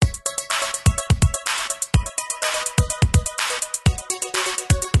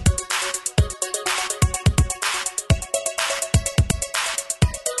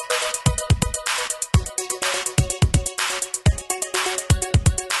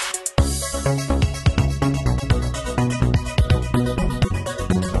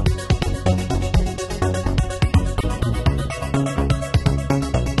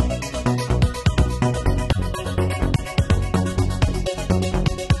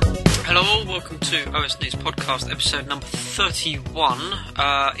Hello all, welcome to OS News Podcast, episode number 31.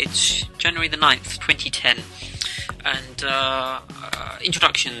 It's January the 9th, 2010. And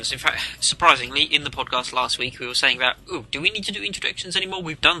introductions. In fact, surprisingly, in the podcast last week we were saying that, do we need to do introductions anymore?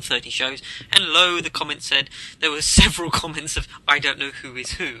 We've done 30 shows. And lo, the comment said, there were several comments of, I don't know who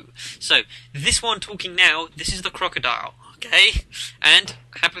is who. So, this one talking now, this is the crocodile. Okay? And,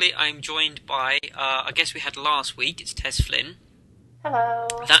 happily, I'm joined by, I guess we had last week, it's Tess, Flynn. Hello.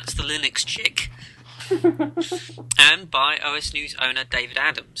 That's the Linux chick. And by OS News owner David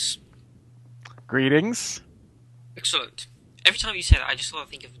Adams. Greetings. Excellent. Every time you say that, I just sort of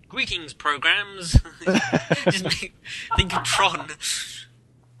think of greetings programs. Just think of Tron.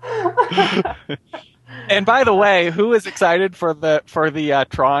 And by the way, who is excited for the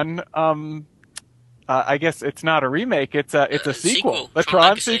Tron? I guess it's not a remake; it's a sequel. The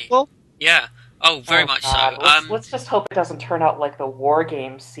Tron sequel. Yeah. Oh, very much God. so. Let's just hope it doesn't turn out like the War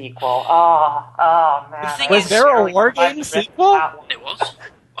Games sequel. Oh man. Was there a War Games sequel? There was.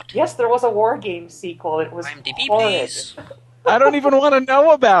 What? Yes, there was a War Games sequel. It was IMDb, horrid. please. I don't even want to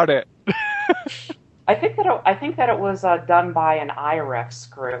know about it. I think that it was done by an IREX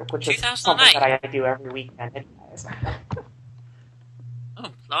group, which is something that I do every weekend. Anyways.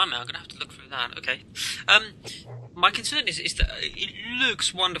 Oh, blimey, I'm going to have to look through that. Okay. My concern is that it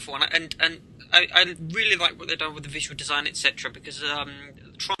looks wonderful, and I really like what they've done with the visual design, etc. Because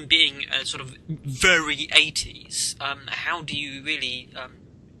Tron being sort of very 80s, how do you really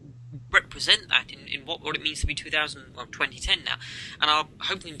represent that in what it means to be 2010 now? And I'm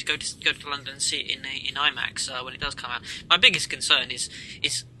hoping to go to London and see it in IMAX when it does come out. My biggest concern is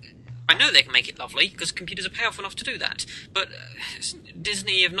I know they can make it lovely, because computers are powerful enough to do that, but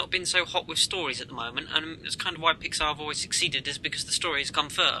Disney have not been so hot with stories at the moment, and it's kind of why Pixar have always succeeded, is because the stories come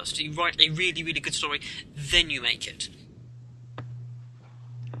first. You write a really, really good story, then you make it.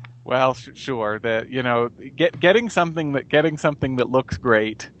 Well, sure. Getting something that looks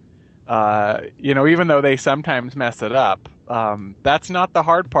great, even though they sometimes mess it up, that's not the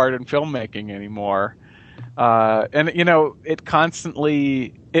hard part in filmmaking anymore. And it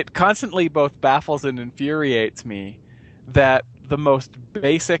constantly both baffles and infuriates me that the most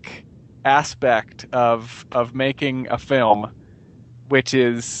basic aspect of making a film, which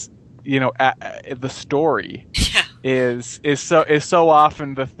is the story, is so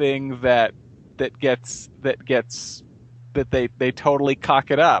often the thing that they totally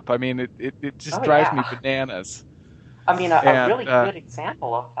cock it up. I mean, it just drives me bananas. I mean, a really good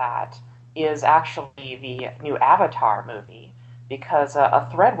example of that is actually the new Avatar movie, because a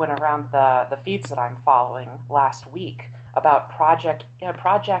thread went around the feeds that I'm following last week about Project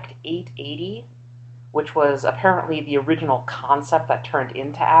 880, which was apparently the original concept that turned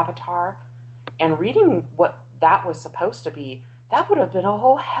into Avatar. And reading what that was supposed to be, that would have been a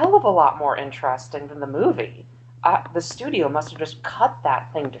whole hell of a lot more interesting than the movie. The studio must have just cut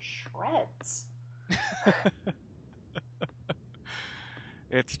that thing to shreds.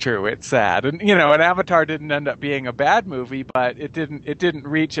 It's true. It's sad, and and Avatar didn't end up being a bad movie, but it didn't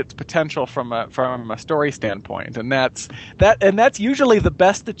reach its potential from a story standpoint, and that's usually the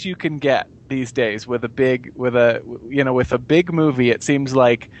best that you can get these days with a big movie. It seems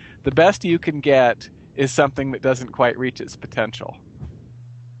like the best you can get is something that doesn't quite reach its potential,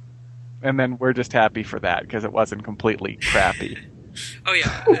 and then we're just happy for that because it wasn't completely crappy. Oh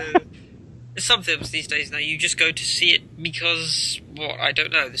yeah. Some films these days now, you just go to see it because, I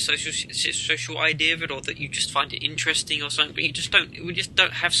don't know, the social idea of it, or that you just find it interesting or something, but we just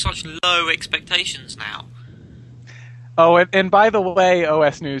don't have such low expectations now. Oh, and by the way,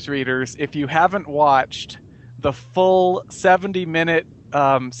 OS News readers, if you haven't watched the full 70-minute,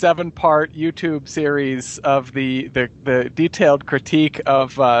 7-part YouTube series of the detailed critique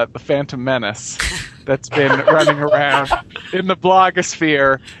of The Phantom Menace that's been running around in the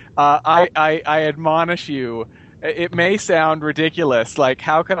blogosphere, I admonish you. It may sound ridiculous, like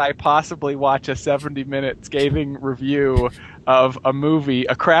how could I possibly watch a 70-minute scathing review of a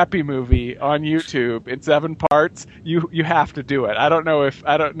crappy movie on YouTube in 7 parts? You have to do it. I don't know,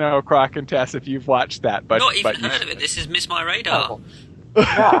 Kroc and Tess, if you've watched that, but not even heard of it. This has missed my radar. Oh.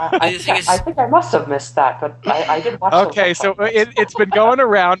 Yeah, I think I must have missed that, but I did watch. Okay, so it's been going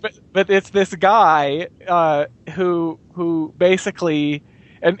around, but it's this guy who basically.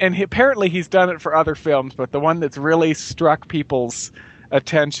 And apparently he's done it for other films, but the one that's really struck people's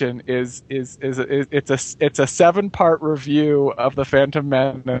attention is it's a 7-part review of The Phantom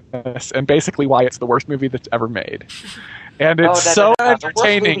Menace, and basically why it's the worst movie that's ever made. And it's so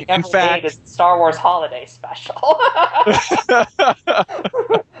entertaining. The worst movie ever in fact, made is Star Wars Holiday Special.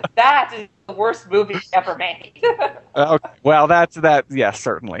 That is the worst movie ever made. Okay, well, that's that. Yes,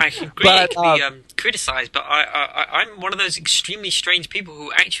 certainly. I agree. It can be criticised, but I'm one of those extremely strange people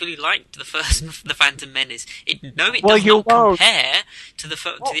who actually liked the first The Phantom Menace. It does not compare to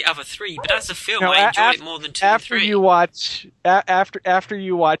the other three, but as a film, I enjoyed it more than 2 and 3. After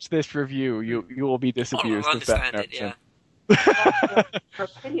you watch this review, you will be disabused of that notion. Yeah. Her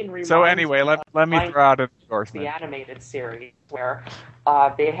opinion so anyway, let me throw out an endorsement. The animated series where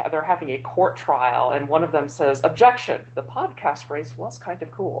they're having a court trial, and one of them says, "Objection! The podcast race was kind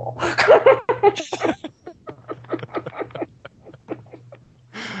of cool."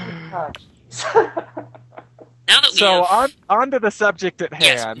 On to the subject at hand.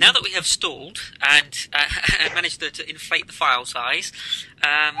 Yes, now that we have stalled and managed to inflate the file size,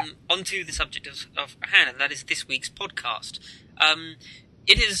 onto the subject of hand, and that is this week's podcast.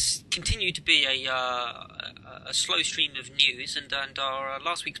 It has continued to be a slow stream of news, and our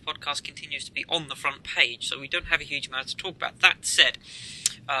last week's podcast continues to be on the front page, so we don't have a huge amount to talk about. That said,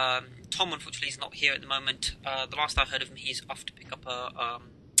 Thom unfortunately is not here at the moment. The last I heard of him, he's off to pick up a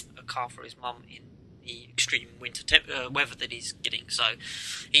car for his mum in the extreme winter weather that he's getting, so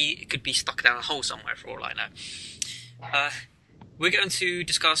he could be stuck down a hole somewhere for all I know. We're going to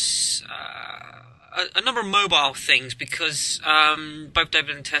discuss a number of mobile things because both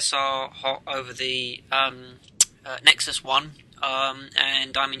David and Tess are hot over the Nexus One,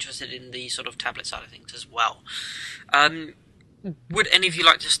 and I'm interested in the sort of tablet side of things as well. Would any of you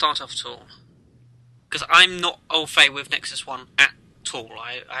like to start off at all? Because I'm not au fait with Nexus One at all.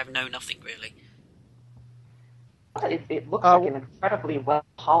 I have nothing really. It looks like an incredibly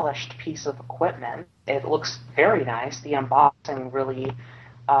well-polished piece of equipment. It looks very nice. The unboxing really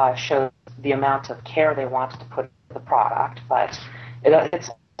shows the amount of care they wanted to put into the product, but it's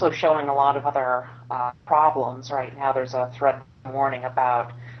also showing a lot of other problems. Right now there's a thread warning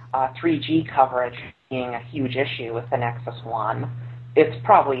about 3G coverage being a huge issue with the Nexus One. It's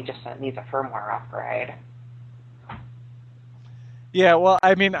probably just needs a firmware upgrade. Yeah, well,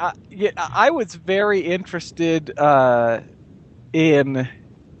 I mean, I was very interested in,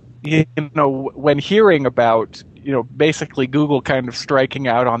 when hearing about, basically Google kind of striking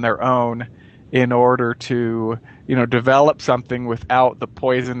out on their own in order to, develop something without the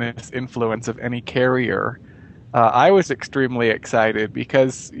poisonous influence of any carrier. I was extremely excited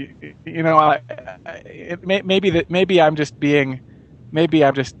because, maybe I'm just being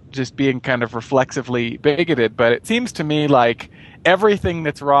kind of reflexively bigoted, but it seems to me like everything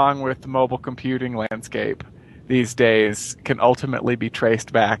that's wrong with the mobile computing landscape these days can ultimately be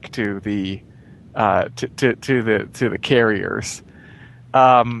traced back to the to the carriers,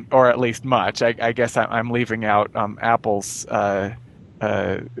 or at least much. I guess I'm leaving out Apple's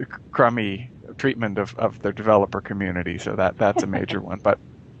crummy treatment of their developer community, so that's a major one. But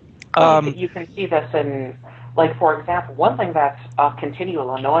you can see this in. Like, for example, one thing that's a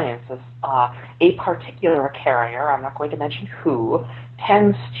continual annoyance is a particular carrier, I'm not going to mention who,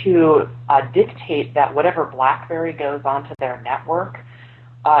 tends to dictate that whatever BlackBerry goes onto their network,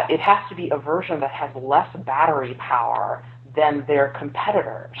 it has to be a version that has less battery power than their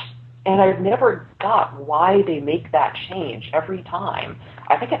competitors. And I've never got why they make that change every time.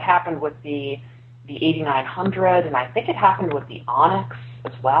 I think it happened with the 8900, and I think it happened with the Onyx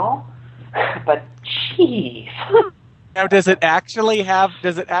as well. But jeez. Now, does it actually have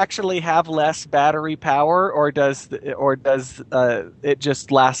less battery power, or does it just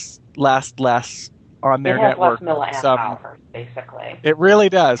last less on their network? It has less milliamp hours, basically. It really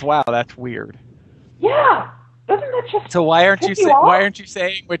does. Wow, that's weird. Yeah, doesn't that just? So why aren't you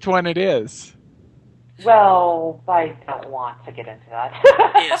saying which one it is? Well, I don't want to get into that.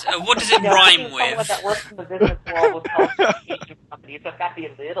 Yes. What does it rhyme with? Someone that works in the business world with telecommunication companies, so I've got to be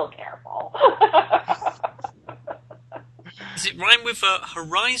a little careful. Does it rhyme with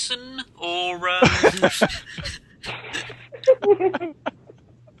horizon or?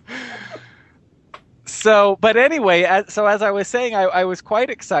 So, but anyway, as I was saying, I was quite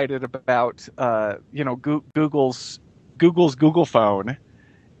excited about Google's Google Phone,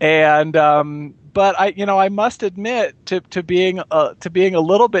 and but I must admit to being a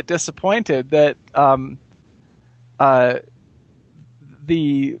little bit disappointed that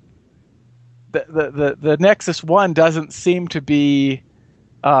the Nexus One doesn't seem to be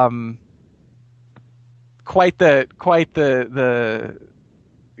quite the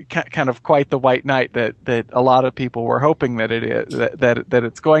kind of quite the white knight that a lot of people were hoping that it is that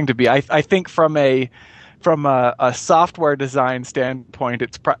it's going to be. I think from a software design standpoint,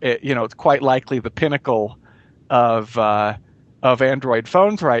 it's quite likely the pinnacle of Android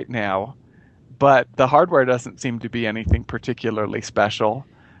phones right now, but the hardware doesn't seem to be anything particularly special.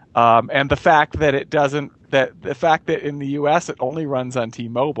 And the fact that in the U.S. it only runs on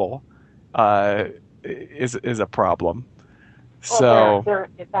T-Mobile is a problem. Well,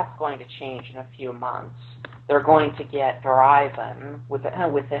 that's going to change in a few months. They're going to get Verizon with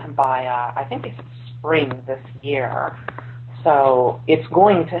them by I think it's spring this year. So it's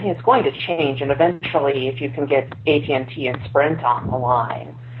going to change, and eventually, if you can get AT&T and Sprint on the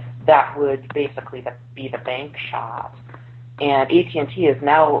line, that would basically be the bank shot. And AT&T is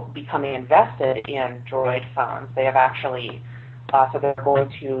now becoming invested in Droid phones. They have actually, so they're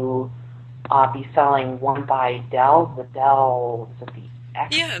going to be selling one by Dell. The Dell, is it the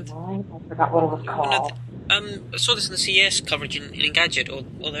X9? I forgot what it was called. I saw this in the CES coverage in Engadget,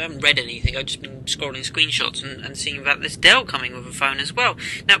 although I haven't read anything. I've just been scrolling screenshots and seeing about this Dell coming with a phone as well.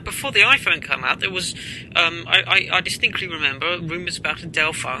 Now, before the iPhone came out, there was, I distinctly remember rumours about a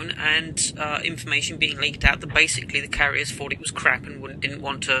Dell phone and information being leaked out that basically the carriers thought it was crap and didn't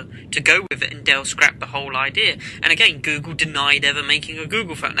want to go with it, and Dell scrapped the whole idea. And again, Google denied ever making a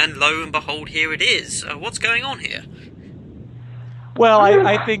Google phone, and lo and behold, here it is. What's going on here? Well,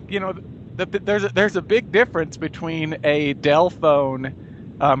 I think, there's a big difference between a Dell phone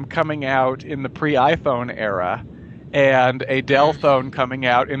coming out in the pre-iPhone era and a Dell phone coming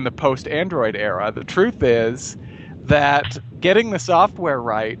out in the post-Android era. The truth is that getting the software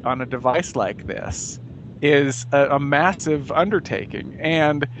right on a device like this is a massive undertaking.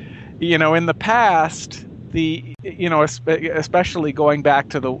 And, in the past, especially going back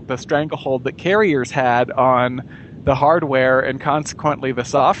to the stranglehold that carriers had on the hardware and consequently the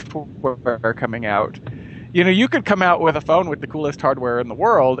software coming out, you could come out with a phone with the coolest hardware in the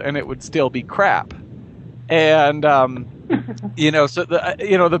world and it would still be crap. And so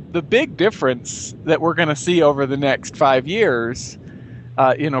the big difference that we're going to see over the next 5 years,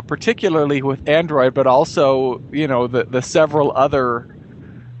 particularly with Android, but also the several other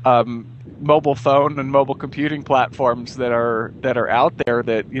mobile phone and mobile computing platforms that are out there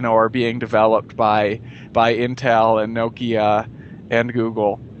that are being developed by Intel and Nokia and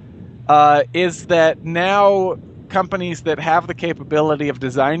Google, is that now companies that have the capability of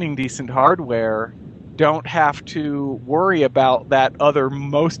designing decent hardware don't have to worry about that other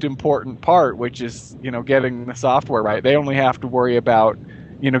most important part, which is getting the software right. They only have to worry about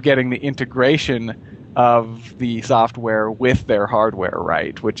getting the integration of the software with their hardware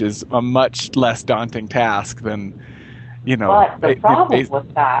right, which is a much less daunting task than But the problem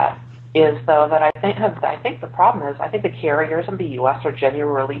with that is, though, that I think the problem is, I think the carriers in the U.S. are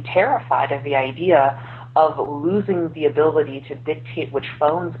genuinely terrified of the idea of losing the ability to dictate which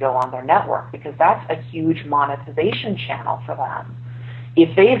phones go on their network, because that's a huge monetization channel for them.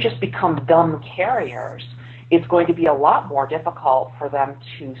 If they've just become dumb carriers, it's going to be a lot more difficult for them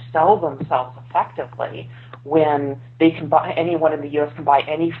to sell themselves effectively when they can buy, anyone in the U.S. can buy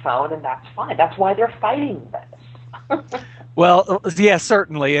any phone, and that's fine. That's why they're fighting this. Well, yeah,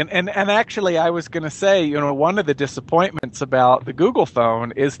 certainly. And actually, I was going to say, one of the disappointments about the Google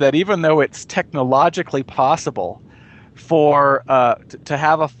phone is that even though it's technologically possible for to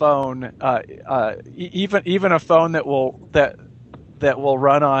have a phone, even a phone that will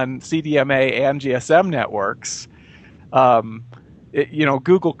run on CDMA and GSM networks,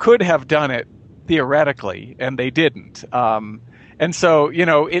 Google could have done it theoretically, and they didn't. And so,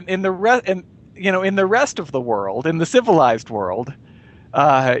 in the rest of the world, in the civilized world,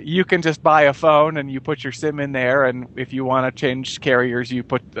 you can just buy a phone and you put your SIM in there, and if you want to change carriers, you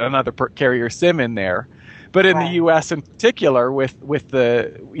put another carrier SIM in there. But in the U.S. in particular, with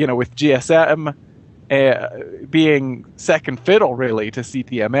GSM being second fiddle really to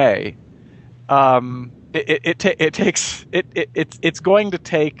CDMA, it's going to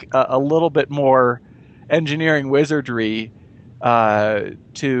take a little bit more engineering wizardry to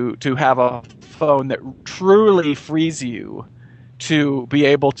have a phone that truly frees you to be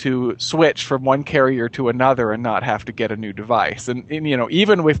able to switch from one carrier to another and not have to get a new device. And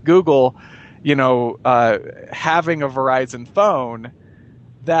even with Google, having a Verizon phone,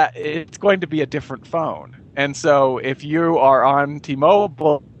 that it's going to be a different phone. And so if you are on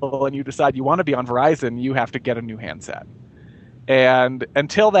T-Mobile and you decide you want to be on Verizon, you have to get a new handset. And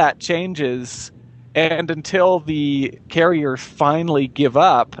until that changes, and until the carriers finally give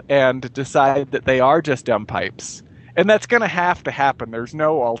up and decide that they are just dumb pipes, and that's going to happen. There's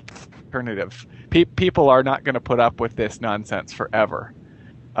no alternative. People are not going to put up with this nonsense forever.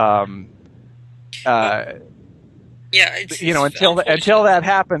 Yeah, until that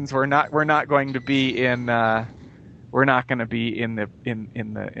happens, we're not going to be in we're not going to be in the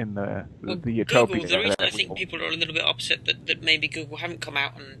utopia. Google, the reason I think people are a little bit upset that maybe Google haven't come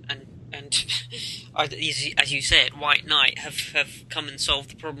out and as you said, White Knight have come and solved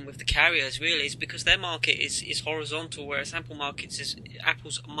the problem with the carriers really is because their market is horizontal, whereas Apple's market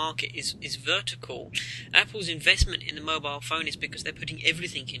is vertical. Apple's investment in the mobile phone is because they're putting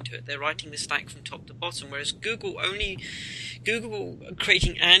everything into it. They're writing the stack from top to bottom, whereas Google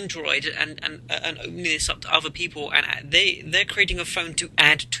creating Android and opening this up to other people, and they're creating a phone to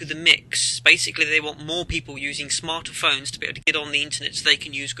add to the mix. Basically, they want more people using smarter phones to be able to get on the internet so they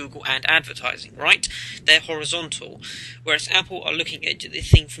can use Google and advertising, right? They're horizontal, whereas Apple are looking at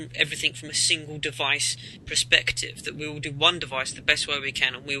everything from a single device perspective, that we will do one device the best way we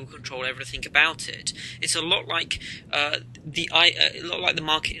can and we will control everything about it. It's a lot like the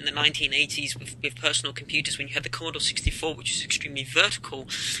market in the 1980s with personal computers, when you had the Commodore 64, which is extremely vertical,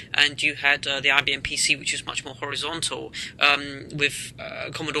 and you had the IBM PC, which is much more horizontal, with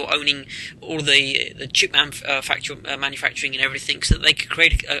Commodore owning all the chip manufacturing and everything, so that they could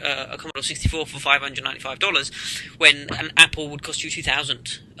create a Commodore 64 for $595 when an Apple would cost you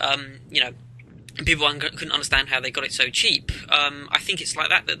 $2,000. People couldn't understand how they got it so cheap. I think it's like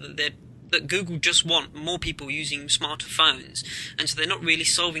that Google just want more people using smarter phones, and so they're not really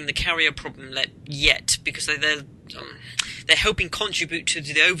solving the carrier problem yet, because they're helping contribute to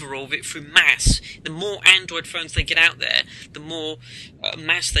the overall of it through mass. The more Android phones they get out there, the more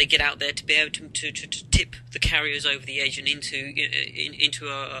mass they get out there to be able to tip the carriers over the edge and into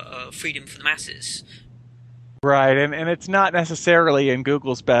a freedom for the masses. Right, and it's not necessarily in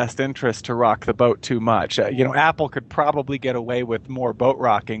Google's best interest to rock the boat too much. Apple could probably get away with more boat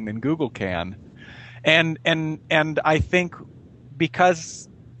rocking than Google can, and I think because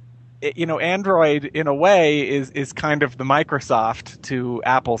Android in a way is kind of the Microsoft to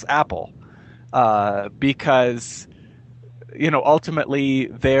Apple's Apple, because ultimately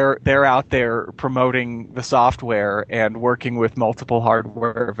they're out there promoting the software and working with multiple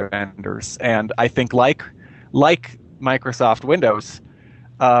hardware vendors, and I think like Microsoft Windows,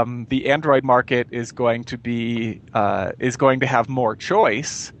 the Android market is going to have more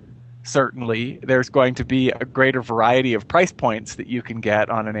choice. Certainly, there's going to be a greater variety of price points that you can get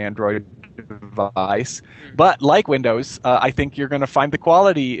on an Android device. But like Windows, I think you're going to find the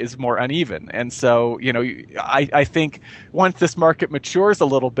quality is more uneven. And so, I think once this market matures a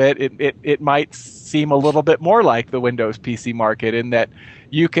little bit, it might seem a little bit more like the Windows PC market, in that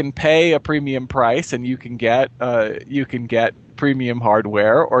you can pay a premium price and you can get premium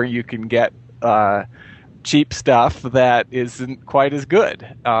hardware, or you can get cheap stuff that isn't quite as good.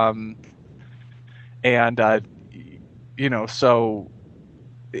 I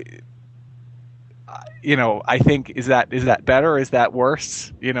think is that better? Is that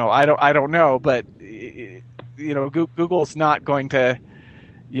worse? I don't know, but Google's not going to,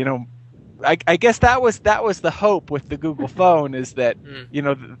 I guess that was the hope with the Google phone, is that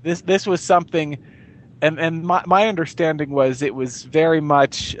this was something, and my understanding was it was very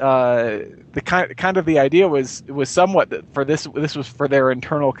much the kind of the idea was somewhat that this was for their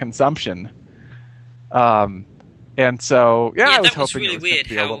internal consumption, and so I was that was hoping really it was weird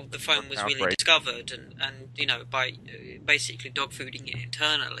how the phone was really discovered, and by basically dog fooding it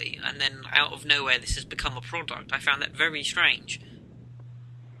internally, and then out of nowhere this has become a product. I found that very strange.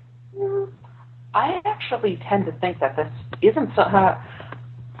 I actually tend to think that this isn't so.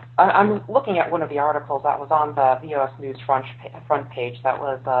 I'm looking at one of the articles that was on the VOS News front page that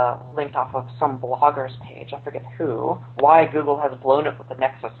was linked off of some blogger's page. I forget who. Why Google has blown it with the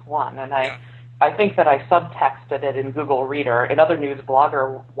Nexus One, and I think that I subtexted it in Google Reader. In other news,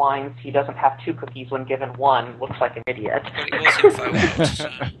 blogger whines he doesn't have two cookies when given one. Looks like an idiot.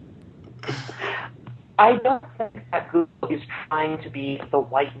 I don't think that Google is trying to be the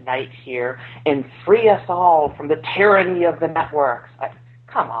white knight here and free us all from the tyranny of the networks.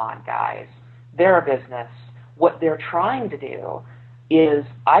 Come on, guys. They're a business. What they're trying to do is,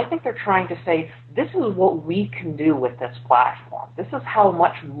 I think they're trying to say, this is what we can do with this platform. This is how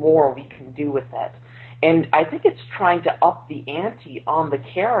much more we can do with it. And I think it's trying to up the ante on the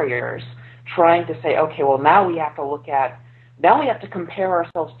carriers, trying to say, okay, well, now we have to compare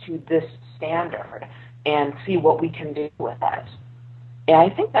ourselves to this standard and see what we can do with it. And I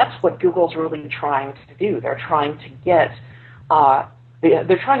think that's what Google's really trying to do. They're trying to get,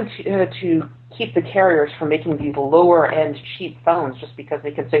 they're trying to keep the carriers from making these lower-end cheap phones just because they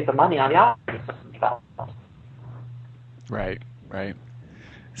can save the money on the operating system development. Right.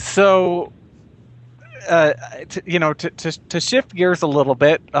 So, to shift gears a little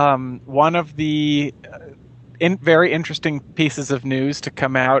bit, one of the very interesting pieces of news to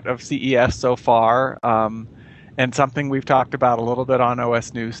come out of CES so far and something we've talked about a little bit on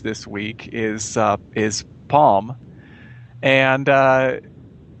OS News this week is Palm, and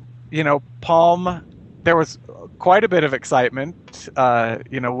Palm. There was quite a bit of excitement,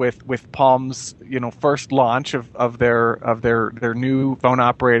 with Palm's first launch of their new phone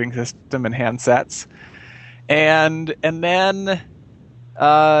operating system and handsets, and then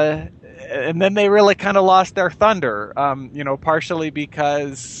they really kind of lost their thunder, partially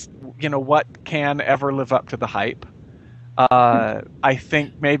because what can ever live up to the hype. I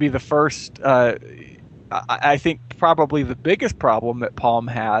think maybe I think probably the biggest problem that Palm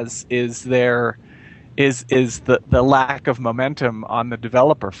has is the lack of momentum on the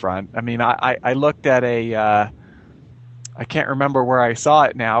developer front. I mean, I looked at I can't remember where I saw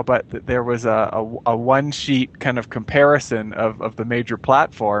it now, but there was a one-sheet kind of comparison of the major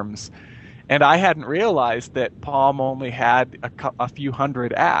platforms, and I hadn't realized that Palm only had a few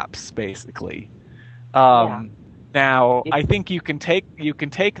hundred apps, basically. Now, I think you can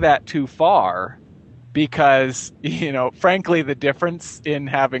take that too far, because frankly, the difference in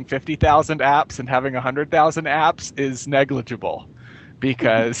having 50,000 apps and having 100,000 apps is negligible,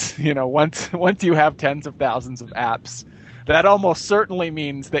 because once you have tens of thousands of apps, that almost certainly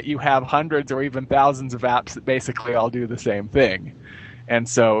means that you have hundreds or even thousands of apps that basically all do the same thing, and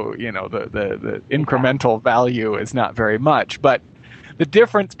so the incremental value is not very much. But the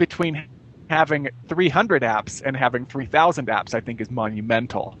difference between having 300 apps and having 3,000 apps, I think, is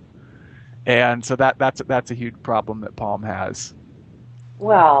monumental. And so that's a huge problem that Palm has.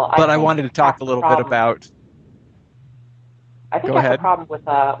 Well, I wanted to talk a little bit about. I think that's the problem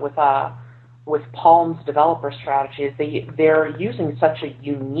with Palm's developer strategy is they're using such a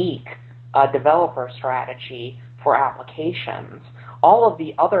unique developer strategy for applications. All of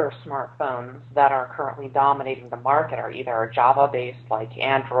the other smartphones that are currently dominating the market are either Java-based, like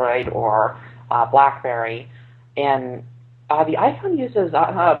Android or BlackBerry, and the iPhone uses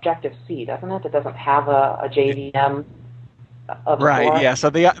Objective-C, doesn't it? It doesn't have a JVM. Right. Yeah. So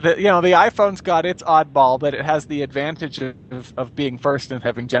the iPhone's got its oddball, but it has the advantage of being first and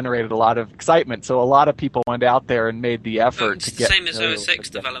having generated a lot of excitement. So a lot of people went out there and made the effort to get. It's the same as OS X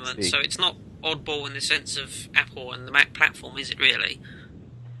development, so it's not oddball in the sense of Apple and the Mac platform, is it really?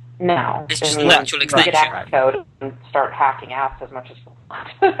 No. It's just a natural extension. You could code and start hacking apps as much as you want.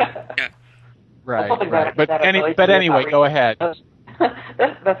 Yeah. Right. But anyway, go ahead.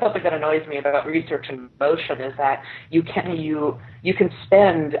 That's something that annoys me about research in motion, is that you can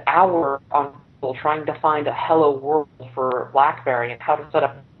spend hours on Google trying to find a hello world for BlackBerry and how to set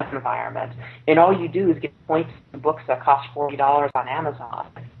up an environment, and all you do is get points to books that cost $40 on Amazon.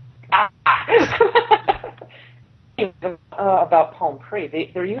 About Palm Pre,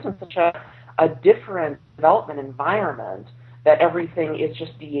 they're using such a different development environment that everything is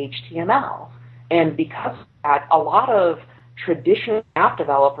just HTML, and because of that, a lot of traditional app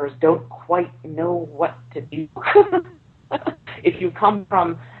developers don't quite know what to do. If you come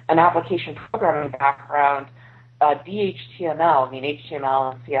from an application programming background, DHTML, I mean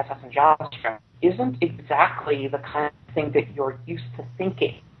HTML and CSS and JavaScript, isn't exactly the kind of thing that you're used to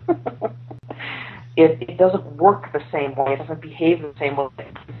thinking. It doesn't work the same way. It doesn't behave the same way.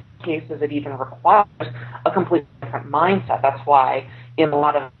 In some cases, it even requires a completely different mindset. That's why in a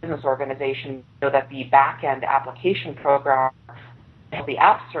lot of business organizations, that the back-end application program, the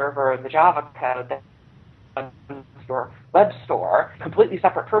app server, and the Java code that runs your web store, completely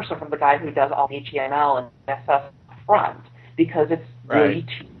separate person from the guy who does all the HTML and CSS up front, because it's really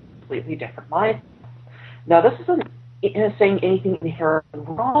two completely different mindsets. Now, this isn't saying anything inherently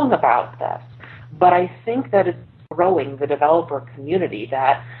wrong about this, but I think that it's growing the developer community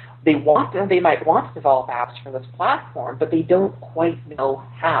that they might want to develop apps for this platform, but they don't quite know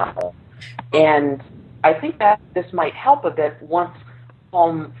how. And I think that this might help a bit once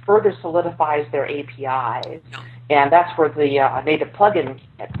Palm further solidifies their APIs, and that's where the native plugin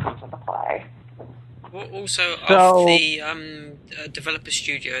kit comes into play. Also, of the developer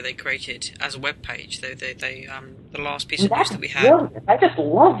studio they created as a web page, the last piece of news that we had. Brilliant. I just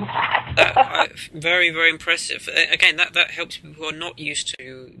love that. Very, very impressive. Again, that helps people who are not used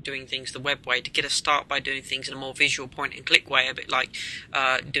to doing things the web way to get a start by doing things in a more visual point-and-click way, a bit like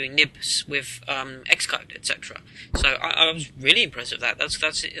doing nibs with Xcode, etc. So I was really impressed with that. That's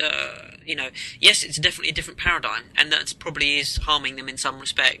yes, it's definitely a different paradigm, and that probably is harming them in some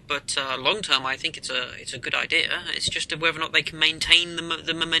respect. But long term, I think it's a good idea. It's just whether or not they can maintain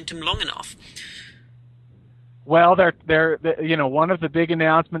the momentum long enough. Well, they're one of the big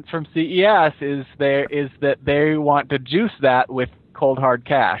announcements from CES is that they want to juice that with cold hard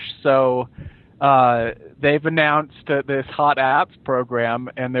cash. So they've announced this Hot Apps program,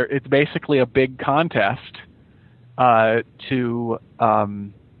 and it's basically a big contest to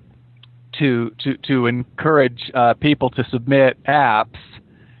encourage people to submit apps,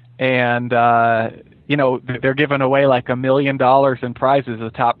 and they're giving away like $1 million in prizes. The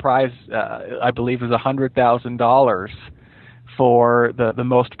top prize, I believe, is $100,000 for the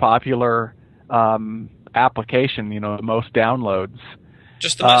most popular application. The most downloads.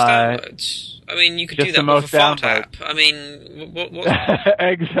 Just the most downloads. I mean, you could do that with a fart app. I mean, what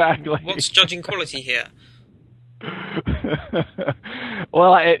exactly. What's judging quality here?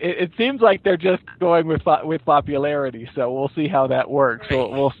 Well, it seems like they're just going with popularity, so we'll see how that works.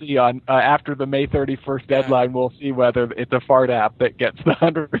 Right. We'll see on after the May 31st deadline. We'll see whether it's a fart app that gets the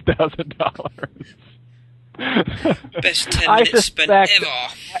 $100,000. Best 10 minutes spent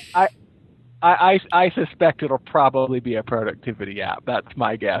ever. I suspect it'll probably be a productivity app. That's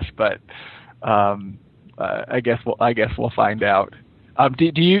my guess, but I guess we'll find out.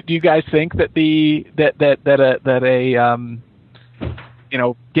 Do you guys think that do you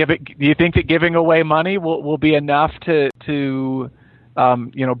think that giving away money will be enough to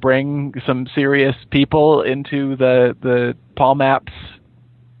bring some serious people into the Palm Apps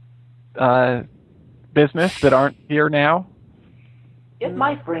business that aren't here now? It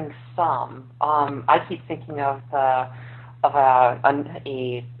might bring some. I keep thinking of a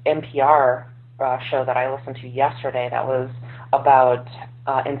NPR show that I listened to yesterday that was about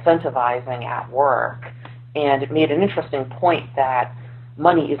incentivizing at work, and it made an interesting point that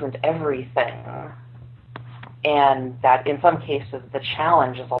money isn't everything, and that in some cases the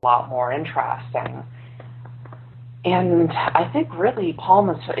challenge is a lot more interesting. And I think really Palm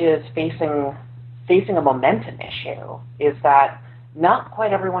is facing a momentum issue, is that not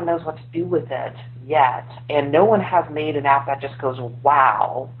quite everyone knows what to do with it yet, and no one has made an app that just goes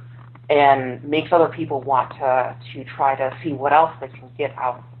wow and makes other people want to try to see what else they can get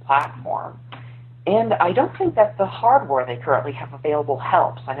out of the platform. And I don't think that the hardware they currently have available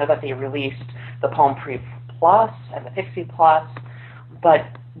helps. I know that they released the Palm Pre Plus and the Pixie Plus, but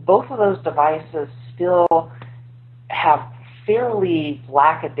both of those devices still have fairly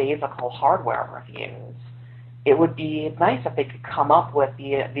lackadaisical hardware reviews. It would be nice if they could come up with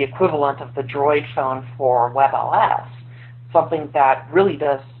the equivalent of the Droid phone for WebOS, something that really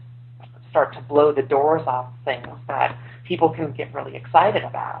does start to blow the doors off things that people can get really excited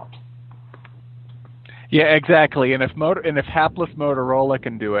about. Yeah, exactly. And if hapless Motorola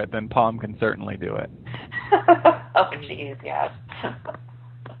can do it, then Palm can certainly do it. Oh, geez, yes.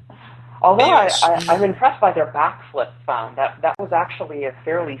 Although I'm impressed by their backflip phone. That was actually a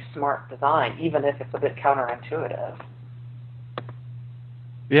fairly smart design, even if it's a bit counterintuitive.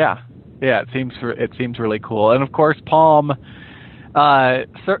 Yeah, it seems really cool. And of course, Palm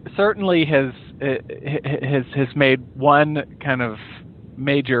certainly has made one kind of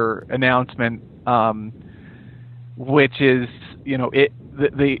major announcement, which is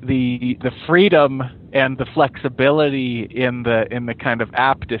the freedom and the flexibility in the kind of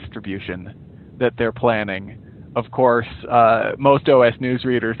app distribution that they're planning. Of course, most OS News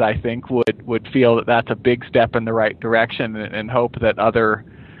readers, I think, would feel that that's a big step in the right direction, and hope that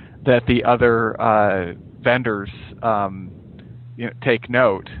the other vendors take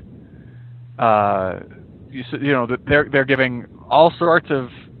note. They're giving all sorts of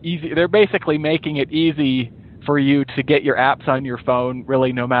easy. They're basically making it easy for you to get your apps on your phone,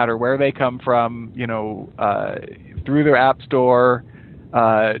 really, no matter where they come from. Through their app store,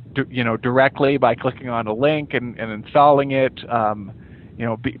 directly by clicking on a link and installing it.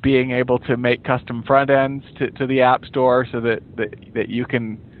 Being able to make custom front ends to the app store so that you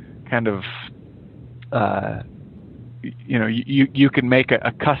can kind of you can make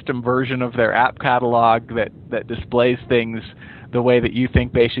a custom version of their app catalog that displays things the way that you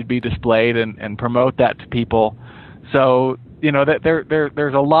think they should be displayed, and promote that to people. So that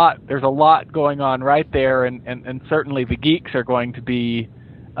there's a lot going on right there, and certainly the geeks are going to be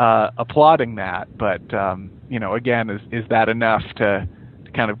applauding that. But again, is that enough to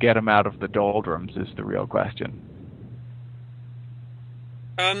kind of get them out of the doldrums is the real question.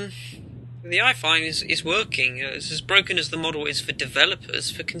 The iPhone is working. It's as broken as the model is for developers.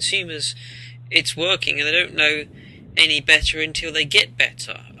 For consumers, it's working, and they don't know any better until they get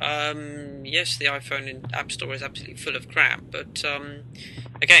better. Yes, the iPhone in App Store is absolutely full of crap, but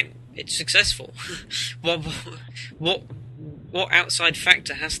again, it's successful. What outside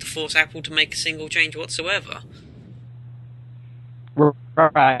factor has to force Apple to make a single change whatsoever?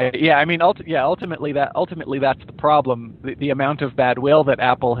 Right. Yeah. I mean, ultimately that's the problem. The amount of bad will that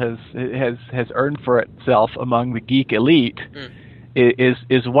Apple has earned for itself among the geek elite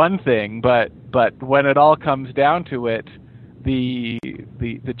is one thing, but when it all comes down to it, the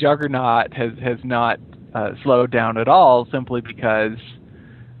juggernaut has not slowed down at all, simply because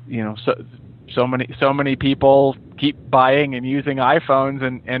so many people keep buying and using iPhones,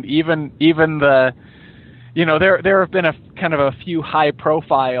 and even the there have been a kind of a few high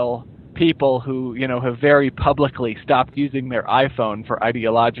profile people who have very publicly stopped using their iPhone for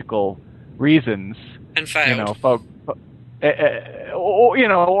ideological reasons and failed.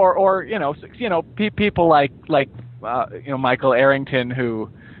 People like Michael Arrington who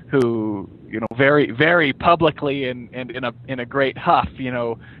very very publicly and in a great huff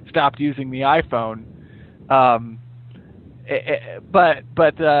stopped using the iPhone. But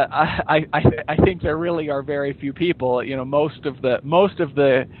I think there really are very few people. Most of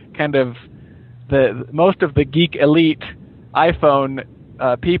the geek elite iPhone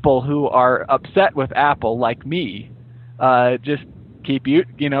people who are upset with Apple, like me, just keep using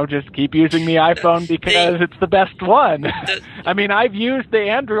the iPhone because it's the best one. I mean, I've used the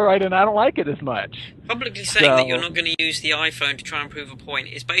Android and I don't like it as much. Publicly saying that you're not going to use the iPhone to try and prove a point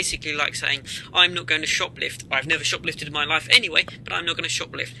is basically like saying, I'm not going to shoplift. I've never shoplifted in my life anyway, but I'm not going to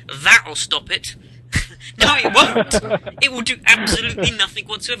shoplift. That'll stop it. No, it won't. It will do absolutely nothing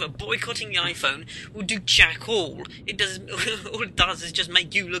whatsoever. Boycotting the iPhone will do jack all. All it does is just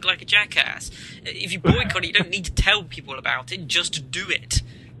make you look like a jackass. If you boycott it, you don't need to tell people about it. Just do it.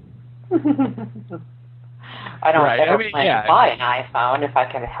 I don't ever plan to buy an iPhone if I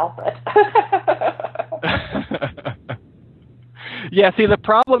can help it. Yeah, see, the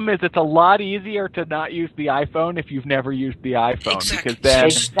problem is it's a lot easier to not use the iPhone if you've never used the iPhone. Exactly.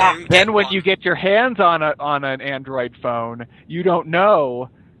 Because then when you get your hands on an Android phone, you don't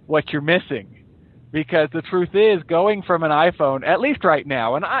know what you're missing. Because the truth is, going from an iPhone, at least right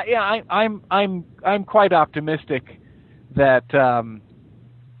now, and I'm quite optimistic that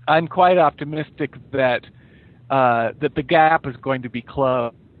that the gap is going to be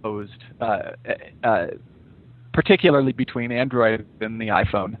closed, particularly between Android and the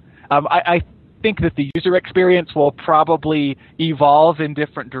iPhone. I think that the user experience will probably evolve in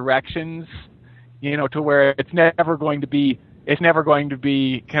different directions, to where it's never going to be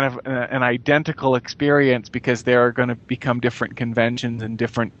kind of an identical experience, because there are going to become different conventions and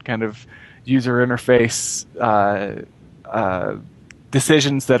different kind of user interface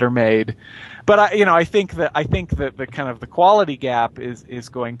decisions that are made. But I think that the kind of the quality gap is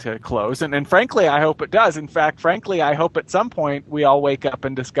going to close, and frankly, I hope it does. In fact, frankly, I hope at some point we all wake up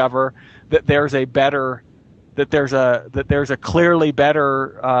and discover that there's a clearly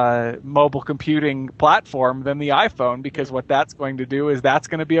better mobile computing platform than the iPhone, because what that's going to do is that's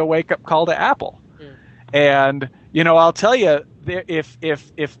going to be a wake up call to Apple. And I'll tell you,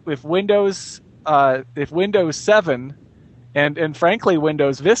 if Windows 7 and frankly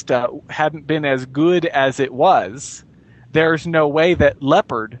Windows Vista hadn't been as good as it was, there's no way that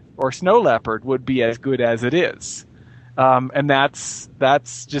Leopard or Snow Leopard would be as good as it is. And that's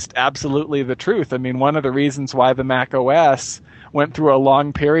just absolutely the truth. I mean, one of the reasons why the Mac OS went through a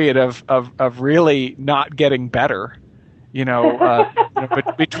long period of really not getting better,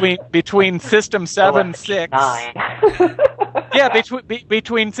 between System 7.6. Yeah,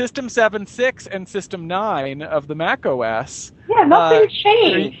 between System 7.6 and System 9 of the Mac OS. Yeah, nothing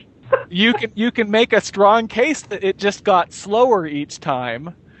changed. You can make a strong case that it just got slower each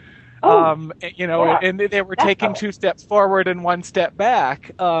time. And they were taking 2 steps forward and 1 step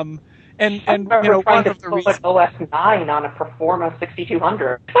back. And one of the reasons OS 9 on a Performa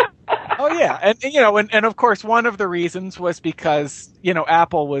 6200. Oh yeah, and of course one of the reasons was because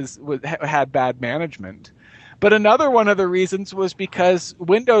Apple had bad management. But another one of the reasons was because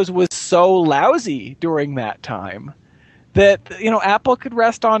Windows was so lousy during that time that Apple could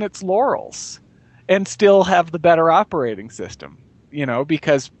rest on its laurels and still have the better operating system.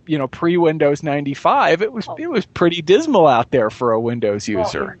 Because pre-Windows 95, it was pretty dismal out there for a Windows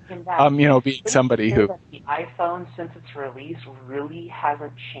user. Being somebody who the iPhone since its release really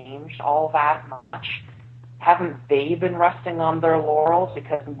hasn't changed all that much. Haven't they been resting on their laurels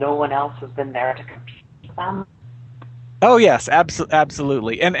because no one else has been there to compete? Oh yes,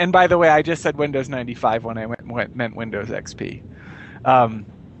 absolutely. And by the way, I just said Windows 95 when I meant Windows XP.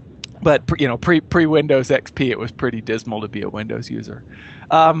 But pre-Windows XP, it was pretty dismal to be a Windows user.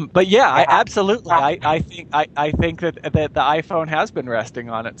 But yeah, I think that the iPhone has been resting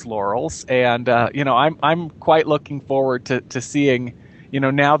on its laurels, and I'm quite looking forward to seeing.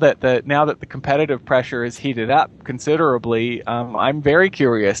 Now that the competitive pressure is heated up considerably, I'm very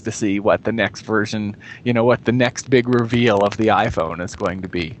curious to see what the next version, what the next big reveal of the iPhone is going to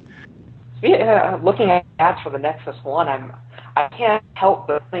be. Yeah, looking at ads for the Nexus One, I can't help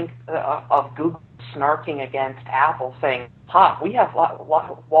but think of Google snarking against Apple, saying, we have a lot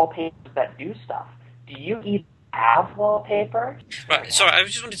of wallpapers that do stuff. do you even have wallpaper? Right, sorry, I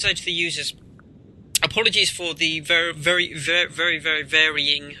just wanted to say to the users, apologies for the very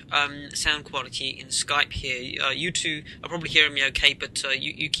varying sound quality in Skype here. You two are probably hearing me okay, but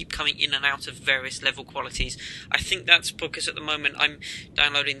you keep coming in and out of various level qualities. I think that's because at the moment I'm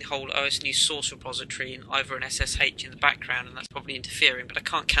downloading the whole OS News source repository in either an SSH in the background, and that's probably interfering, but I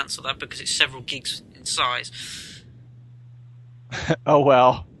can't cancel that because it's several gigs in size. Oh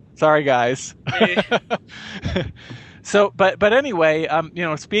well, sorry guys. So, but anyway,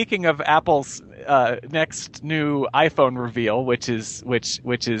 speaking of Apple's next new iPhone reveal, which is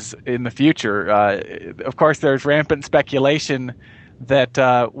in the future, of course, there's rampant speculation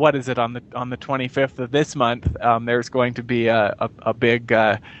that what is it on the 25th of this month? There's going to be a big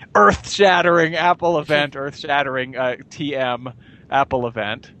earth-shattering Apple event, earth-shattering TM Apple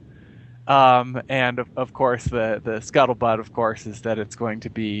event. And of course, the scuttlebutt, of course, is that it's going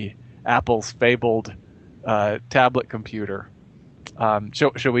to be Apple's fabled tablet computer.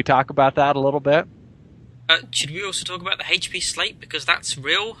 Should we talk about that a little bit? Should we also talk about the HP Slate, because that's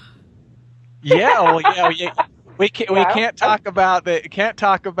real? Yeah, well, yeah. We can't talk about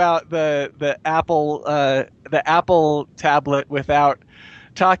the Apple tablet without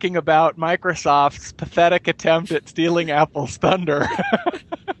talking about Microsoft's pathetic attempt at stealing Apple's thunder.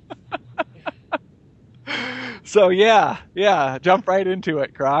 So yeah, jump right into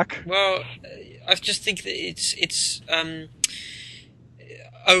it, Kroc. Well, I just think that it's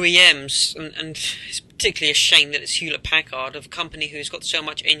OEMs, and it's particularly a shame that it's Hewlett-Packard, a company who's got so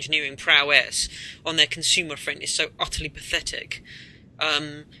much engineering prowess on their consumer front, is so utterly pathetic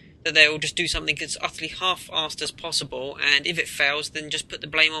that they'll just do something that's utterly half-assed as possible, and if it fails, then just put the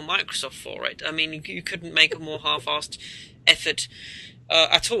blame on Microsoft for it. I mean, you couldn't make a more half-assed effort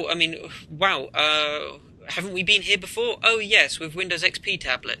at all. I mean, wow, haven't we been here before? Oh yes, with Windows XP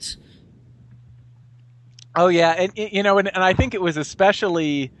tablets. Oh yeah, and and I think it was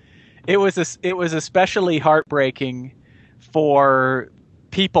especially heartbreaking for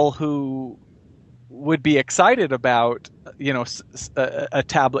people who would be excited about a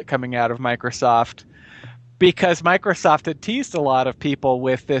tablet coming out of Microsoft, because Microsoft had teased a lot of people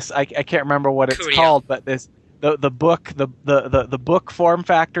with this. I can't remember what it's called, but this the book form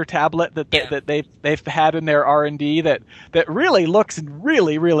factor tablet that they've had in their R&D that really looks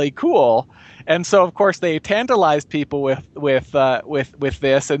really cool. And so, of course, they tantalized people with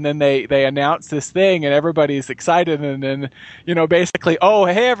this, and then they announced this thing, and everybody's excited, and then basically, oh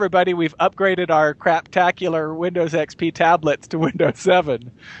hey everybody, we've upgraded our craptacular Windows XP tablets to Windows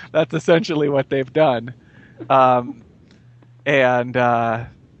 7. That's essentially what they've done,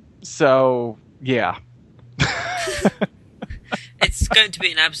 so yeah. It's going to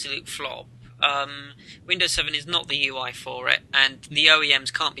be an absolute flop. Windows 7 is not the UI for it, and the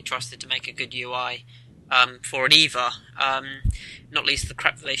OEMs can't be trusted to make a good UI for it either. Not least the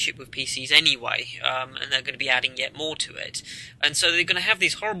crap that they ship with PCs anyway, and they're going to be adding yet more to it. And so they're going to have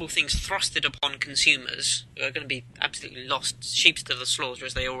these horrible things thrusted upon consumers who are going to be absolutely lost, sheep to the slaughter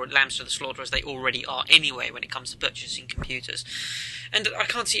lambs to the slaughter as they already are anyway when it comes to purchasing computers. And I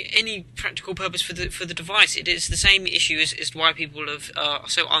can't see any practical purpose for the device. It is the same issue as why people are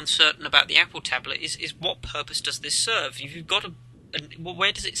so uncertain about the Apple tablet. Is what purpose does this serve? You've got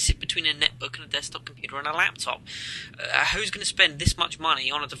where does it sit between a netbook and a desktop computer and a laptop? Who's going to spend this much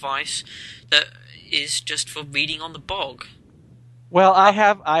money on a device that is just for reading on the bog? Well, I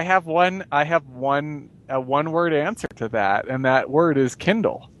have one word answer to that, and that word is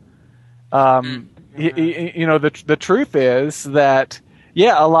Kindle. The truth is that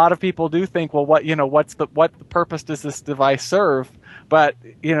a lot of people do think, well, what the purpose does this device serve? But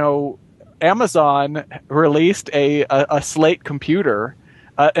Amazon released a Slate computer,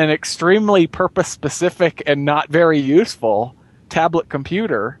 an extremely purpose-specific and not very useful tablet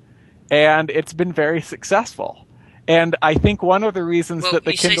computer, and it's been very successful. And I think one of the reasons that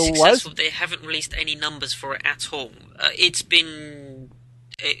the Kindle they haven't released any numbers for it at all. It's been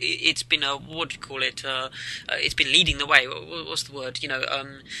a what do you call it? It's been leading the way. What's the word?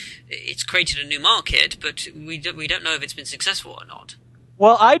 It's created a new market, but we don't know if it's been successful or not.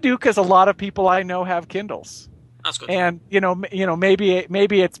 Well, I do, because a lot of people I know have Kindles. That's good. And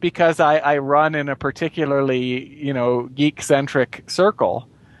maybe it's because I run in a particularly geek-centric circle,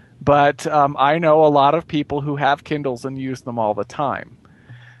 but I know a lot of people who have Kindles and use them all the time.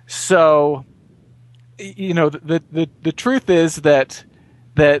 So the truth is that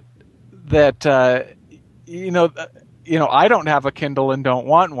I don't have a Kindle and don't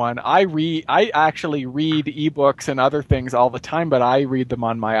want one. I actually read ebooks and other things all the time, but I read them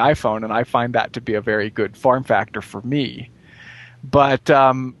on my iPhone, and I find that to be a very good form factor for me. But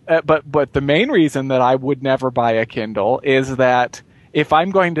the main reason that I would never buy a Kindle is that if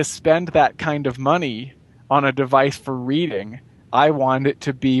I'm going to spend that kind of money on a device for reading, I want it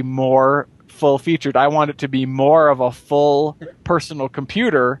to be more full featured. I want it to be more of a full personal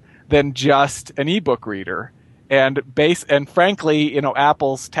computer than just an ebook reader. And frankly,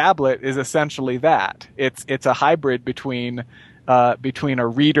 Apple's tablet is essentially that. It's a hybrid between a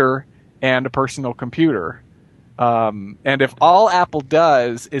reader and a personal computer. And if all Apple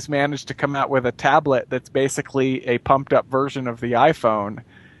does is manage to come out with a tablet that's basically a pumped up version of the iPhone,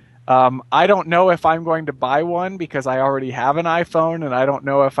 I don't know if I'm going to buy one because I already have an iPhone, and I don't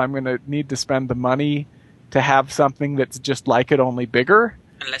know if I'm going to need to spend the money to have something that's just like it, only bigger.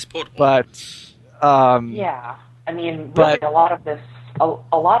 And less portable. But, yeah. I mean, really, a lot of the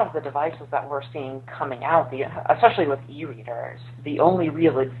devices that we're seeing coming out, especially with e-readers, the only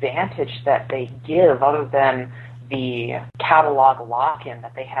real advantage that they give, other than the catalog lock-in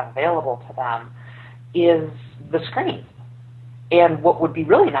that they have available to them, is the screen. And what would be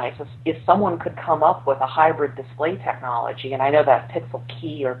really nice is if someone could come up with a hybrid display technology, and I know that Pixel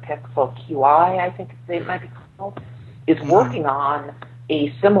Key or Pixel QI, I think they might be called, is working on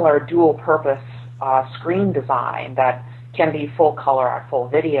a similar dual-purpose screen design that can be full color or full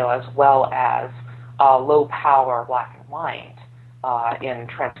video, as well as low power black and white in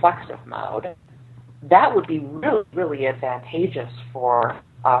transflexive mode. That would be really, really advantageous for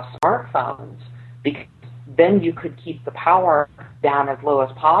smartphones, because then you could keep the power down as low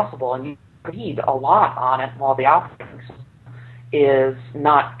as possible, and you could read a lot on it while the operating system is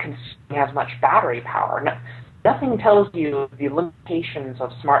not consuming as much battery power. Nothing tells you the limitations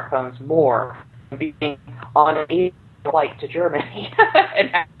of smartphones more than being on a flight to Germany and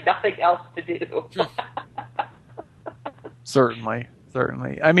having nothing else to do. Certainly.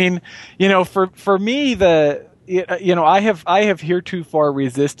 I mean, for me, I have heretofore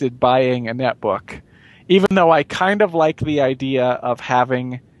resisted buying a netbook, even though I kind of like the idea of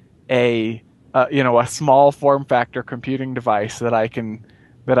having a small form factor computing device that I can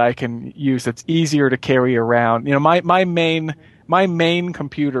use. It's easier to carry around. My main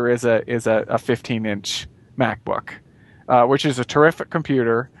computer is a 15-inch MacBook, which is a terrific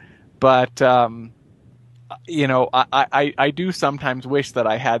computer, but I do sometimes wish that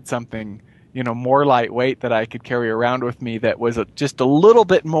I had something more lightweight that I could carry around with me that was just a little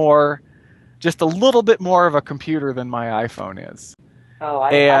bit more of a computer than my iPhone is. Oh,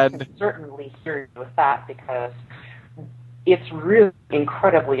 I can certainly hear you with that, because it's really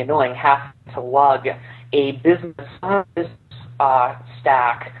incredibly annoying having to lug a business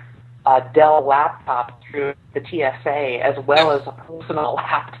stack Dell laptop through the TSA as well as a personal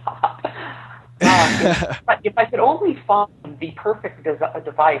laptop. If I could only find the perfect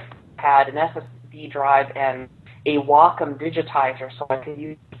device that had an SSD drive and a Wacom digitizer so I could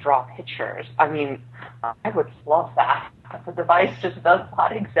use it to draw pictures, I mean, I would love that. The device just does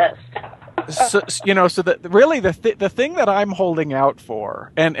not exist. The thing that I'm holding out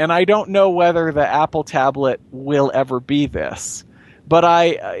for, and I don't know whether the Apple tablet will ever be this, but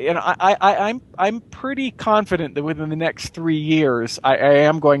I'm pretty confident that within the next 3 years I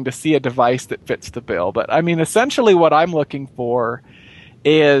am going to see a device that fits the bill. But I mean, essentially, what I'm looking for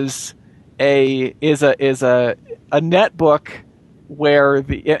is a netbook where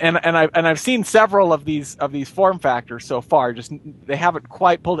I've seen several of these form factors so far. Just they haven't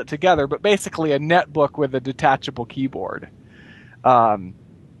quite pulled it together, but basically a netbook with a detachable keyboard. So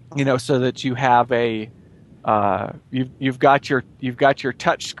that you have you've got your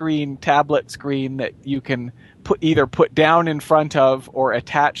touch screen, tablet screen that you can either put down in front of or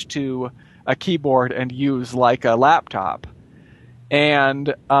attach to a keyboard and use like a laptop.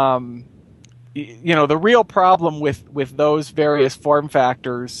 And the real problem with those various form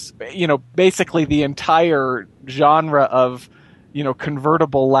factors, basically the entire genre of,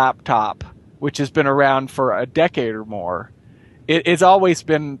 convertible laptop, which has been around for a decade or more, it's always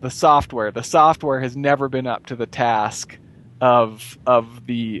been the software. The software has never been up to the task of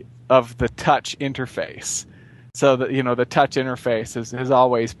the touch interface. So that the touch interface has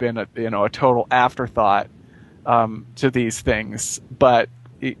always been a total afterthought to these things. But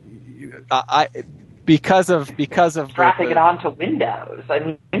because of strapping it onto Windows. I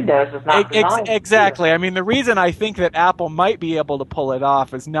mean, Windows is not designed exactly. I mean, the reason I think that Apple might be able to pull it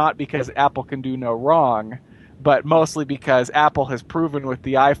off is not because Apple can do no wrong, but mostly because Apple has proven with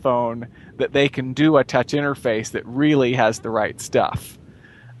the iPhone that they can do a touch interface that really has the right stuff.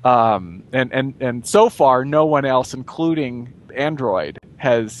 And so far, no one else, including Android,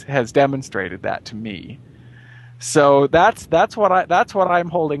 has demonstrated that to me. So that's what I'm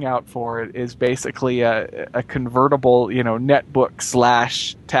holding out for, is basically a convertible,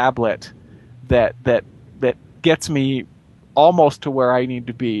 netbook / tablet that gets me almost to where I need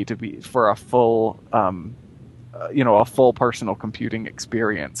to be for a full a full personal computing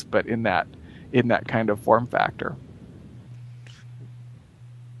experience, but in that kind of form factor.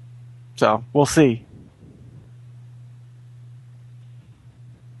 So we'll see.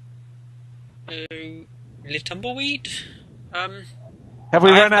 Little tumbleweed. Have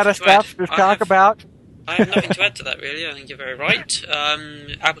we run out of stuff to talk about? I have nothing to add to that, really. I think you're very right.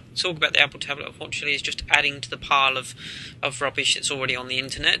 Talk about the Apple tablet, unfortunately, is just adding to the pile of rubbish that's already on the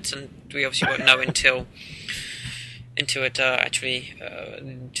internet, and we obviously won't know until Apple's actually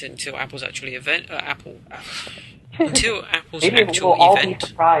until Apple's Maybe actual we'll all event. be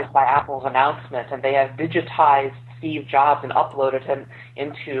surprised by Apple's announcement, and they have digitized Steve Jobs and uploaded him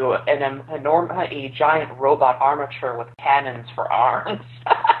into a giant robot armature with cannons for arms.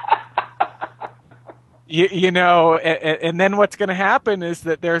 And then what's going to happen is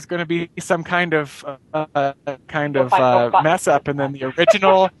that there's going to be some kind of mess up, and then the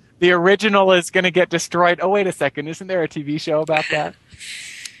original is going to get destroyed. Oh, wait a second! Isn't there a TV show about that?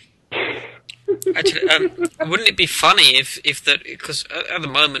 Actually, wouldn't it be funny if that? Because at the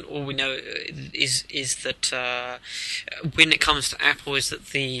moment, all we know is that when it comes to Apple, is that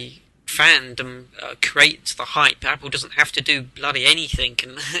the fandom creates the hype. Apple doesn't have to do bloody anything,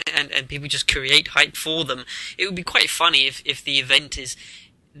 and people just create hype for them. It would be quite funny if the event is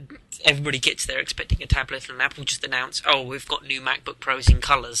everybody gets there expecting a tablet, and Apple just announce, "Oh, we've got new MacBook Pros in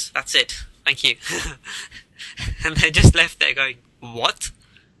colours. That's it. Thank you," and they're just left there going, "What?"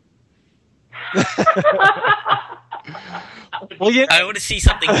 Well, I want to see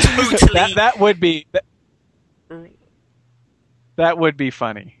something totally. that would be funny. That would be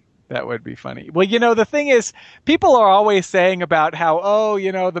funny. Well, the thing is, people are always saying about how,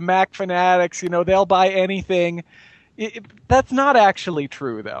 the Mac fanatics, they'll buy anything. That's not actually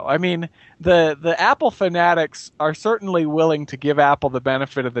true, though. I mean, the Apple fanatics are certainly willing to give Apple the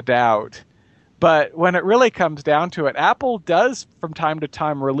benefit of the doubt. But when it really comes down to it, Apple does from time to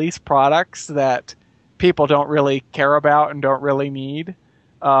time release products that people don't really care about and don't really need.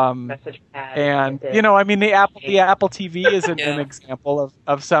 The Apple TV is an example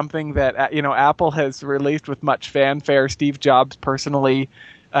of something that Apple has released with much fanfare. Steve Jobs personally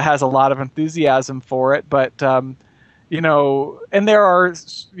has a lot of enthusiasm for it, but and there are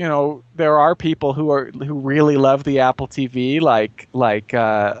people who really love the Apple TV, like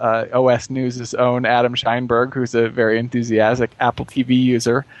OS News' own Adam Scheinberg, who's a very enthusiastic Apple TV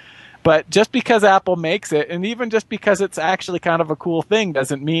user. But just because Apple makes it, and even just because it's actually kind of a cool thing,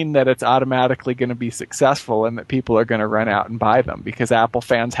 doesn't mean that it's automatically going to be successful and that people are going to run out and buy them, because Apple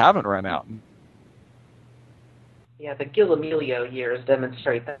fans haven't run out. Yeah, the Gil Amelio years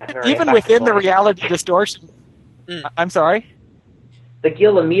demonstrate that very even within the reality distortion. I'm sorry? The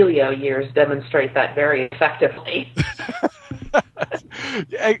Gil Amelio years demonstrate that very effectively.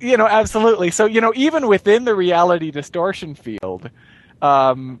 Absolutely. So, even within the reality distortion field,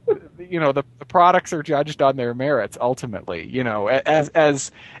 the products are judged on their merits ultimately.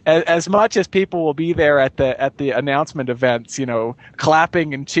 As much as people will be there at the announcement events,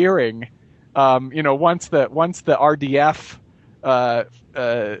 clapping and cheering, once the RDF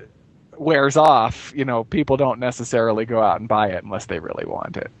wears off, people don't necessarily go out and buy it unless they really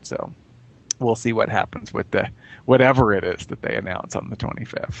want it. So we'll see what happens with whatever it is that they announce on the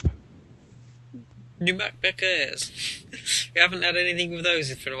 25th. New MacBook Airs. We haven't had anything with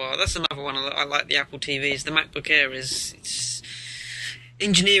those for a while. That's another one I like. The Apple TVs. The MacBook Air it's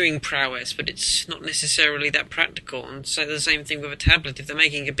engineering prowess, but it's not necessarily that practical. And so the same thing with a tablet. If they're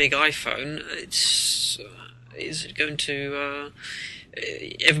making a big iPhone, is it going to?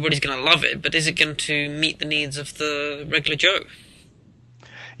 Everybody's going to love it, but is it going to meet the needs of the regular Joe?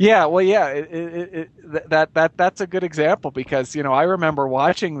 Yeah, well, yeah, that's a good example, because I remember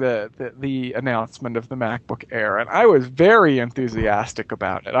watching the announcement of the MacBook Air, and I was very enthusiastic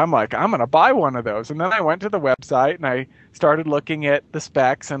about it. I'm like, I'm going to buy one of those, and then I went to the website and I started looking at the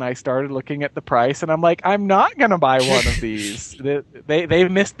specs and I started looking at the price, and I'm like, I'm not going to buy one of these. They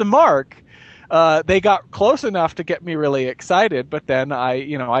missed the mark. They got close enough to get me really excited, but then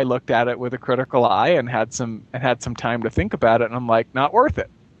I looked at it with a critical eye and had some time to think about it, and I'm like, not worth it.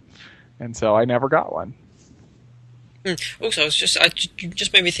 And so I never got one. Also, you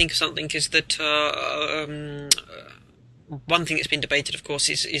just made me think of something, is that one thing that's been debated, of course,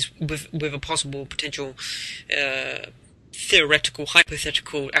 is with a possible potential theoretical,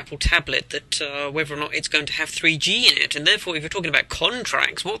 hypothetical Apple tablet that whether or not it's going to have 3G in it, and therefore, if you're talking about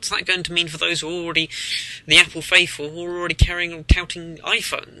contracts, what's that going to mean for those who are already the Apple faithful, who are already touting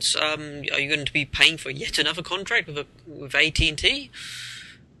iPhones? Are you going to be paying for yet another contract with AT&T?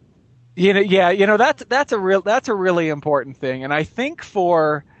 That's a really important thing, and I think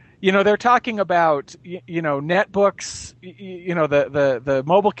for they're talking about netbooks, the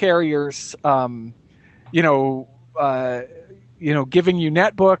mobile carriers, giving you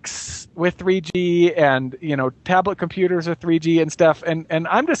netbooks with 3G and tablet computers with 3G and stuff, and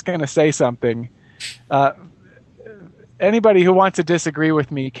I'm just going to say something. Anybody who wants to disagree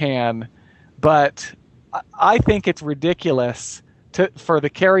with me can, but I think it's ridiculous for the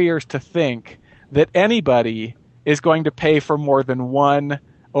carriers to think that anybody is going to pay for more than one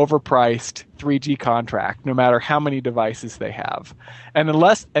overpriced 3G contract, no matter how many devices they have, and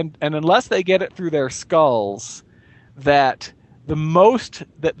unless they get it through their skulls that the most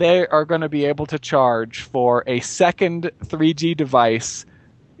that they are going to be able to charge for a second 3G device,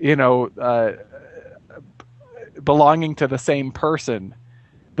 belonging to the same person,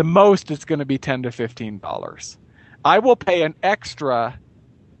 the most is going to be $10 to $15. I will pay an extra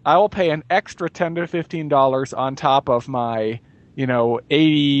 $10 to $15 on top of my,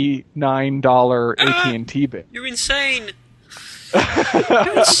 $89 AT&T bill. You're insane.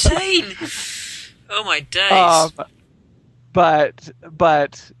 You're insane. Oh my days.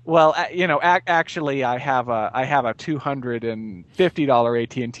 Actually, I have a $250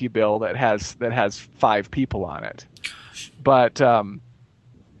 AT&T bill that has 5 people on it. But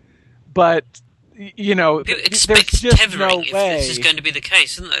people expect there's just tethering no if way. this is going to be the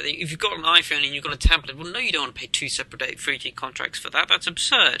case, isn't there? If you've got an iPhone and you've got a tablet, well, no, you don't want to pay 2 separate 3G contracts for that. That's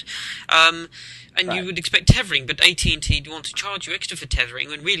absurd. Right. You would expect tethering, but AT&T want to charge you extra for tethering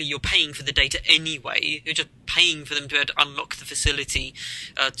when really you're paying for the data anyway. You're just paying for them to be able to unlock the facility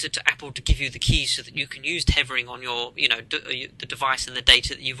to Apple to give you the keys so that you can use tethering on your, the device and the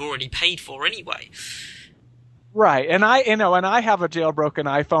data that you've already paid for anyway. Right, and I have a jailbroken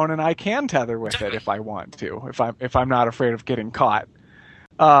iPhone, and I can tether with it if I want to, if I'm not afraid of getting caught.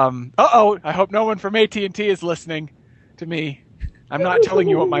 I hope no one from AT&T is listening to me. I'm not telling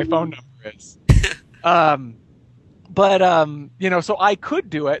you what my phone number is. So I could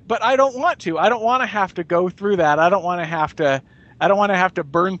do it, but I don't want to. I don't want to have to go through that. I don't want to have to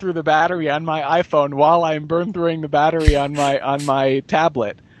burn through the battery on my iPhone while I'm burn throughing the battery on my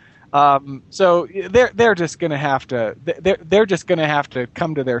tablet. So they're just going to have to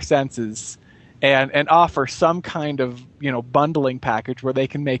come to their senses and offer some kind of bundling package where they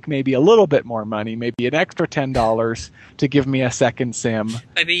can make maybe a little bit more money, maybe an extra $10 to give me a second SIM.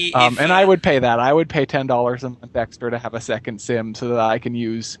 Maybe and I would pay that. I would pay $10 a month extra to have a second SIM so that I can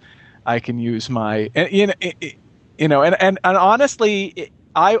use my and honestly.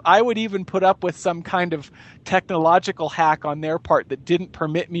 I would even put up with some kind of technological hack on their part that didn't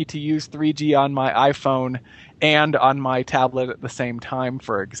permit me to use 3G on my iPhone and on my tablet at the same time,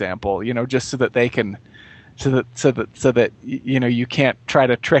 for example, just so that they can, so that you can't try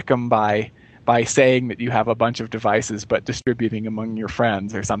to trick them by saying that you have a bunch of devices but distributing among your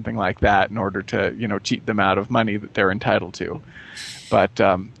friends or something like that in order to, cheat them out of money that they're entitled to. But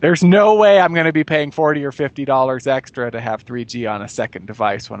there's no way I'm going to be paying $40 or $50 extra to have 3G on a second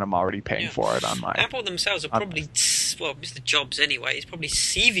device when I'm already paying for it on my. Apple themselves are probably, Mr. Jobs anyway, is probably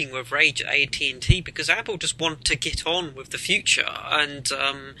seething with rage at AT&T because Apple just want to get on with the future, and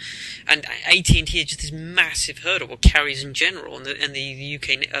AT&T is just this massive hurdle, or carriers in general, and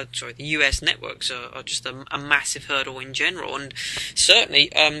the US networks are just a massive hurdle in general, and certainly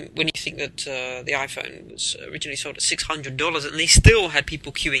when you think that the iPhone was originally sold at $600 and they still had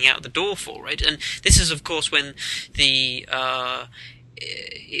people queuing out the door for it, and this is of course when the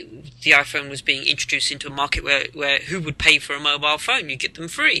iPhone was being introduced into a market where who would pay for a mobile phone? You get them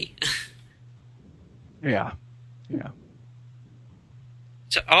free. Yeah.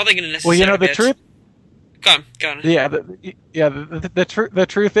 So are they going to necessarily? Well, the truth. Go on. Yeah, the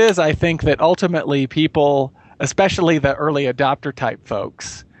truth is, I think that ultimately people, especially the early adopter type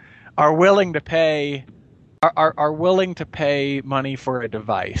folks, are willing to pay money for a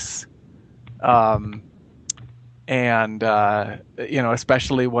device, and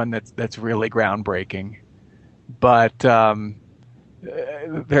especially one that's really groundbreaking. But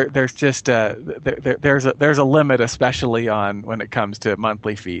there's just there's a limit, especially on when it comes to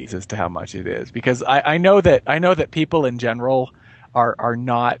monthly fees, as to how much it is, because I know that people in general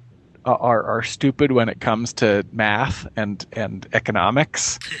are stupid when it comes to math and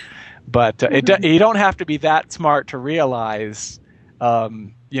economics. But you don't have to be that smart to realize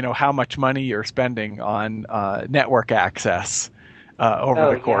how much money you're spending on network access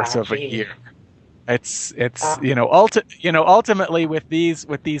over the course of a year. It's ultimately with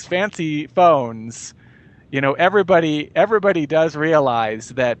these fancy phones, everybody does realize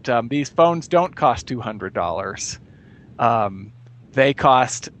that these phones don't cost $200. They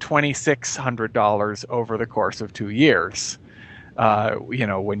cost $2,600 over the course of 2 years.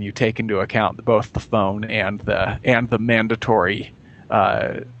 When you take into account both the phone and the mandatory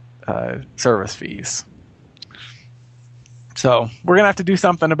service fees. So we're gonna have to do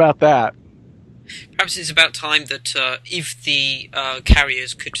something about that. Perhaps it's about time that if the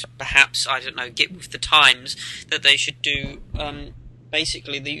carriers could perhaps, I don't know, get with the times, that they should do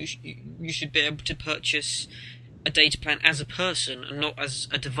basically you should be able to purchase a data plan as a person and not as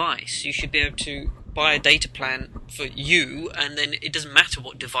a device. You should be able to buy a data plan for you, and then it doesn't matter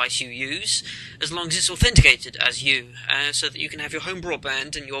what device you use, as long as it's authenticated as you, so that you can have your home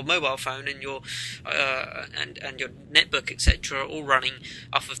broadband and your mobile phone and your and your netbook, etc., all running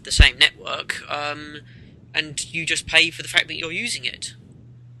off of the same network, and you just pay for the fact that you're using it.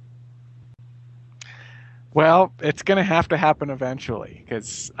 Well, it's going to have to happen eventually,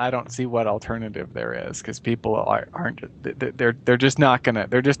 because I don't see what alternative there is. Because people they're just not gonna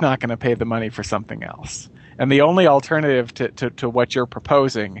pay the money for something else. And the only alternative to what you're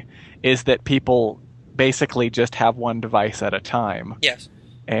proposing is that people basically just have one device at a time. Yes.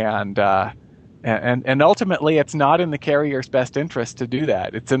 And ultimately, it's not in the carrier's best interest to do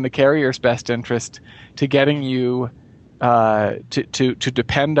that. It's in the carrier's best interest to getting you to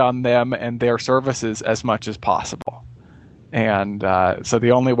depend on them and their services as much as possible. And so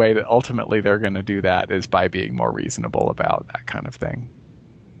the only way that ultimately they're going to do that is by being more reasonable about that kind of thing.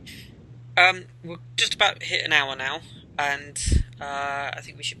 We're just about hit an hour now, and I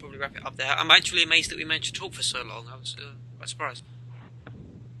think we should probably wrap it up there. I'm actually amazed that we managed to talk for so long. I was quite surprised.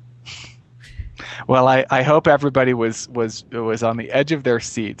 Well, I hope everybody was on the edge of their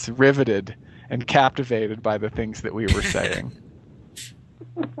seats, riveted and captivated by the things that we were saying.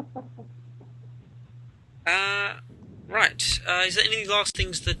 Right. Is there any last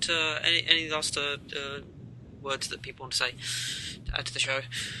things that any last words that people want to say to add to the show?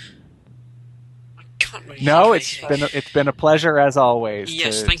 I can't really. No, it's been a pleasure as always.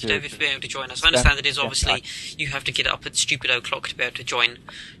 Yes, thank you, David, for being able to join us. I understand that obviously you have to get up at stupid o'clock to be able to join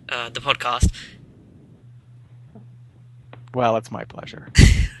the podcast. Well, it's my pleasure.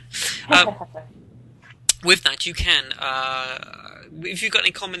 With that, you can, if you've got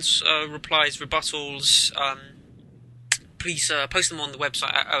any comments, replies, rebuttals, please post them on the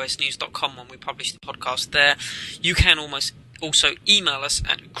website at osnews.com when we publish the podcast there. You can also email us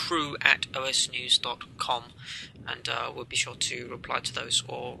at crew@osnews.com, and we'll be sure to reply to those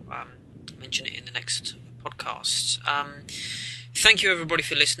or mention it in the next podcasts. Thank you, everybody,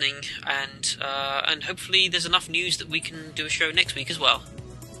 for listening, and hopefully there's enough news that we can do a show next week as well.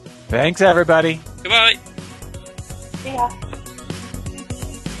 Thanks, everybody. Goodbye. See ya.